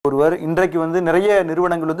ஒருவர் இன்றைக்கு நிறைய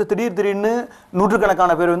நிறுவனங்கள் திடீர்னு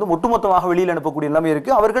நூற்றுக்கணக்கான பேர் ஒட்டுமொத்தமாக வெளியில் அனுப்பக்கூடிய எல்லாமே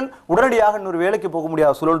இருக்கு. அவர்கள் உடனடியாக இன்னொரு வேலைக்கு போக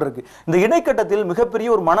முடியாத சூழல் இருக்கு. இந்த இடைக்கட்டத்தில் மிகப்பெரிய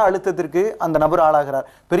ஒரு மன அழுத்தத்திற்கு அந்த நபர் ஆளாகிறார்.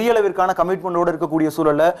 பெரிய அளவிற்கான கமிட்மெண்டோடு இருக்கக்கூடிய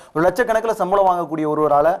சூழல்ல ஒரு லட்சக்கணக்கில் சம்பளம் வாங்கக்கூடிய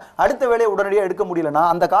ஒருவரால் அடுத்த வேலையை உடனடியாக எடுக்க முடியலன்னா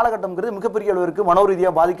அந்த காலகட்டம்ங்கிறது மிகப்பெரிய அளவிற்கு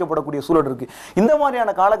மனோரீதியாக பாதிக்கப்படக்கூடிய சூழல் இருக்கு. இந்த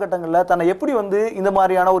மாதிரியான காலகட்டங்களில் தன்னை எப்படி இந்த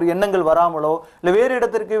மாதிரியான ஒரு எண்ணங்கள் வராமலோ இல்லை வேறு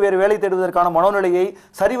இடத்திற்கு வேறு வேலை தேடுவதற்கான மனோநிலையை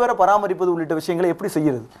சரிவர பராமரிப்பது உள்ளிட்ட விஷயங்களை எப்படி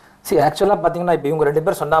செய்யறது? ஆக்சுவலாக பார்த்தீங்கன்னா இப்போ இவங்க 2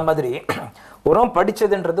 பேர் சொன்ன மாதிரி உரம்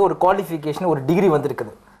படித்ததுன்றது ஒரு குவாலிஃபிகேஷன், ஒரு டிகிரி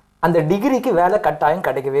வந்திருக்குது. அந்த டிகிரிக்கு வேலை கட்டாயம்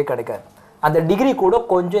கிடைக்காது. அந்த டிகிரி கூட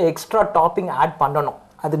கொஞ்சம் எக்ஸ்ட்ரா டாப்பிங் ஆட் பண்ணணும்.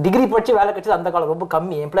 அது டிகிரி படித்து வேலை கிடைச்சது அந்த காலம் ரொம்ப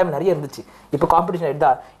கம்மி, எம்ப்ளாய்மெண்ட் நிறைய இருந்துச்சு. இப்போ காம்படிஷன்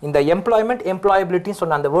எடுத்தா இந்த எம்ப்ளாயபிலிட்டின்னு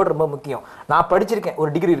சொன்ன அந்த வேர்டு ரொம்ப முக்கியம். நான் படிச்சிருக்கேன்,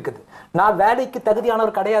 ஒரு டிகிரி இருக்குது, நான் வேலைக்கு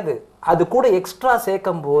தகுதியானவர் கிடையாது. அது கூட எக்ஸ்ட்ரா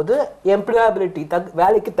சேர்க்கும் போது எம்ப்ளாயபிலிட்டி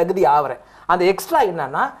வேலைக்கு தகுதி ஆகிறேன். அந்த எக்ஸ்ட்ரா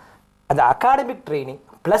என்னன்னா அந்த அகாடமிக் ட்ரைனிங்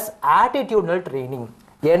ப்ளஸ் ஆட்டிடியூட்னல் ட்ரைனிங்.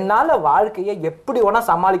 என்னால் வாழ்க்கையை எப்படி வேணால்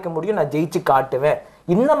சமாளிக்க முடியும், நான் ஜெயிச்சு காட்டுவேன்.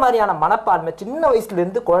 இந்த மாதிரியான மனப்பான்மை சின்ன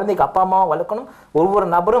வயசுலேருந்து குழந்தைக்கு அப்பா அம்மாவை வளர்க்கணும், ஒவ்வொரு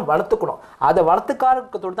நபரும் வளர்த்துக்கணும். அதை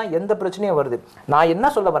வளர்த்துக்காரத்தோடு தான் எந்த பிரச்சனையும் வருது. நான்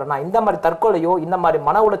என்ன சொல்ல வரேன்னா, இந்த மாதிரி தற்கொலையோ இந்த மாதிரி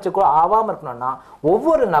மன உளைச்சலோ ஆகாமல் இருக்கணும்னா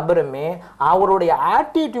ஒவ்வொரு நபருமே அவருடைய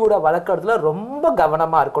ஆட்டிடியூடை வளர்க்கறதுல ரொம்ப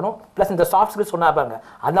கவனமாக இருக்கணும். ப்ளஸ் இந்த சாஃப்ட் ஸ்கில்ஸ் சொன்னாப்பாங்க,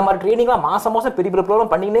 அந்த மாதிரி ட்ரைனிங்லாம் மாதம் பெரிய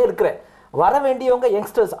ப்ரோக்ராம் பண்ணினே இருக்கிறேன். வர வேண்டியவங்க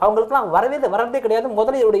யங்ஸ்டர்ஸ், அவங்களுக்குலாம் வரதே கிடையாது.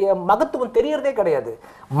 முதல்ல இவருடைய மகத்துவம் தெரியறதே கிடையாது.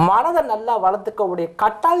 மனதை நல்லா வளர்த்துக்க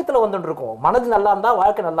கட்டாயத்தில் வந்துட்டு இருக்கும். மனது நல்லா இருந்தால்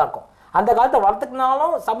வாழ்க்கை நல்லா இருக்கும். அந்த காலத்தை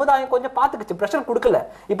வளர்த்துக்கினாலும் சமுதாயம் கொஞ்சம் பார்த்துக்குச்சு, ப்ரெஷர் கொடுக்கல.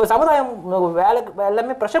 இப்போ சமுதாயம் வேலைக்கு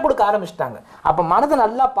எல்லாமே ப்ரெஷர் கொடுக்க ஆரம்பிச்சிட்டாங்க. அப்போ மனதை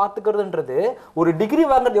நல்லா பார்த்துக்கிறதுன்றது ஒரு டிகிரி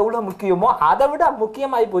வாங்குறது எவ்வளோ முக்கியமோ அதை விட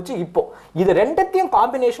முக்கியமாகி போச்சு. இப்போ இது ரெண்டத்தையும்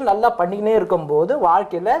காம்பினேஷன் நல்லா பண்ணிக்கினே இருக்கும்போது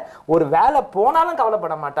வாழ்க்கையில் ஒரு வேலை போனாலும்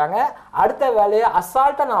கவலைப்பட மாட்டாங்க. அடுத்த வேலையை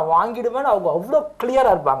அசால்ட்டாக நான் வாங்கிடுவேன்னு அவங்க அவ்வளோ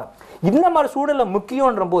கிளியராக இருப்பாங்க. இந்த மாதிரி சூழலை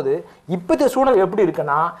முக்கியன்ற போது இப்போதைய சூழல் எப்படி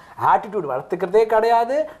இருக்குன்னா, ஆட்டிடியூட் வளர்த்துக்கிறதே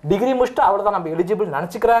கிடையாது. டிகிரி முடிச்சுட்டு அவ்வளோதான் நம்ம எலிஜிபிள்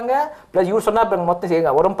நினச்சிக்கிறாங்க. ப்ளஸ் இவர் சொன்னா மொத்தம்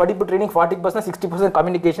செய்யுங்க, ஒரு படிப்பு training 40%, 60%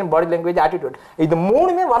 communication, body language, attitude. இது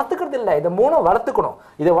 3மே வளர்த்துக்கிறது இல்லை. இதை 3 வளர்த்துக்கணும்.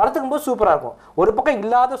 இதை வளர்த்துக்கும் போது சூப்பராக இருக்கும். ஒரு பக்கம்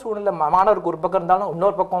இல்லாத சூழ்நிலை மாணவருக்கு ஒரு பக்கம் இருந்தாலும்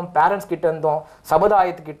இன்னொரு பக்கம் பேரண்ட்ஸ் கிட்ட இருந்தோம்,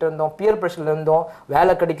 சமுதாயத்துக்கிட்ட இருந்தோம், பியர் ப்ரெஷர்ல இருந்தோம்,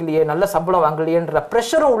 வேலை கிடைக்கலையே, நல்ல சம்பளம் வாங்கலையேன்ற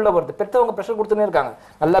ப்ரெஷரும் உள்ள வருது. பெற்றவங்க ப்ரெஷர் கொடுத்துனே இருக்காங்க,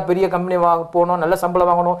 நல்லா பெரிய கம்பெனி போகணும், நல்ல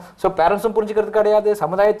சம்பளம் வாங்கணும். ஸோ பேரண்ட்ஸும் புரிஞ்சுக்கிறது கிடையாது,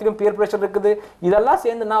 சமுதாயத்திலும் பியர் ப்ரெஷர் இருக்குது. இதெல்லாம்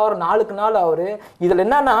சேர்ந்துன்னா ஒரு நாளுக்கு நாள் அவரு இதில்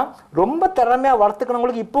என்னன்னா ரொம்ப திறமையாக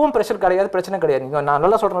வளர்த்துக்கிறவங்களுக்கு இப்பவும் ப்ரெஷர் கிடையாது, பிரச்சனை கிடையாது. நீங்கள் நான்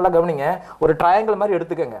நல்லா சொல்கிறேன், நல்லா கவனிங்க. ஒரு ட்ரையாங்கிள் மாதிரி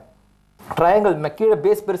எடுத்துக்கங்க. ட்ரையாங்கிள் கீழே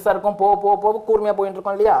பேஸ் பெருசாக இருக்கும், போக போக கூர்மையாக போயிட்டு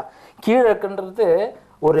இருக்கோம் இல்லையா. கீழே இருக்குன்றது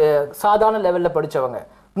ஒரு சாதாரண லெவலில் படித்தவங்க,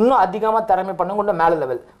 இன்னும் அதிகமாக திறமை பண்ணவங்க இன்னும் மேலே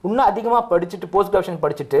லெவல், இன்னும் அதிகமாக படிச்சுட்டு போஸ்ட் கிராஜுவேஷன்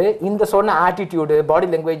படிச்சுட்டு இந்த சொன்ன ஆட்டிடியூடு, பாடி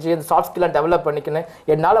லாங்குவேஜ், இந்த சாஃப்ட் ஸ்கில்லாம் டெவலப் பண்ணிக்கணும்,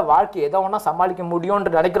 என்னால் வாழ்க்கை எதை வேணால் சமாளிக்க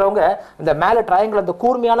முடியும்னு நினைக்கிறவங்க இந்த மேலே ட்ரையாங்கிள் அந்த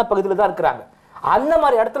கூர்மையான பகுதியில் தான் இருக்கிறாங்க. அந்த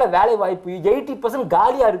மாதிரி இடத்துல வேலை வாய்ப்பு 80%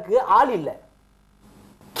 காலியாக இருக்குது, ஆள் இல்லை.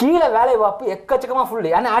 கீழே வேலை வாய்ப்பு எக்கச்சக்கமாக ஃபுல்,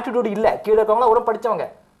 ஏன்னா ஆட்டிடியூட் இல்லை. கீழே இருக்கவங்களாம் ஒரு படித்தவங்க,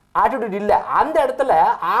 ஆட்டிடியூட் இல்லை. அந்த இடத்துல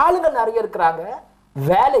ஆளுங்க நிறைய இருக்கிறாங்க,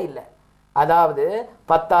 வேலை இல்லை. அதாவது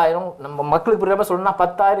 10,000 நம்ம மக்களுக்கு புரியாம சொல்லணும்னா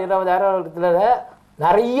 10,000 20,000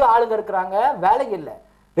 நிறைய ஆளுங்க இருக்கிறாங்க, வேலை இல்லை.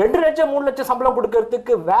 2 லட்சம் 3 லட்சம் சம்பளம்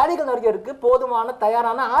கொடுக்கறதுக்கு வேலைகள் நிறைய இருக்கு, போதுமான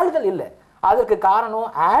தயாரான ஆளுகள் இல்லை. அதற்கு காரணம்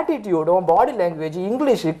ஆட்டிடியூடும், body language,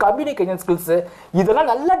 English, communication skills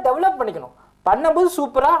இதெல்லாம் நல்லா டெவலப் பண்ணிக்கணும். பண்ணும்போது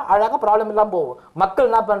சூப்பரா அழகா ப்ராப்ளம் இல்லாமல் போகும். மக்கள்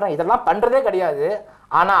என்ன பண்றாங்க, இதெல்லாம் பண்றதே கிடையாது.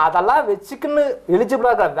 ஆனா அதெல்லாம் வச்சுக்கின்னு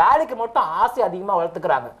எலிஜிபிளா இருக்கிற வேலைக்கு மட்டும் ஆசை அதிகமா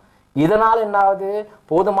வளர்த்துக்கிறாங்க. இதனால என்ன ஆகுது,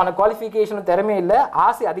 போதுமான குவாலிஃபிகேஷன் திறமை இல்லை,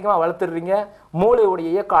 ஆசை அதிகமாக வளர்த்துடுறீங்க. மூளையுடைய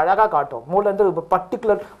இயக்கம் அழகாக காட்டும். மூளை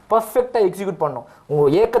பர்டிகுலர் பர்ஃபெக்டாக எக்ஸிக்யூட் பண்ணும்.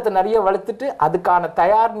 உங்கள் இயக்கத்தை நிறைய வளர்த்துட்டு அதுக்கான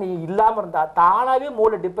தயார் நீ இல்லாமல் இருந்தால் தானாகவே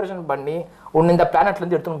மூளை டிப்ரெஷன் பண்ணி ஒன்று இந்த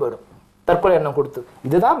பிளானட்லேருந்து எடுத்துன்னு போயிடும், தற்கொலை எண்ணம் கொடுத்து.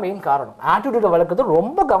 இதுதான் மெயின் காரணம். ஆட்டிடியூடை வளர்க்கறது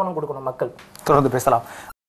ரொம்ப கவனம் கொடுக்கணும் மக்கள். தொடர்ந்து பேசலாம்.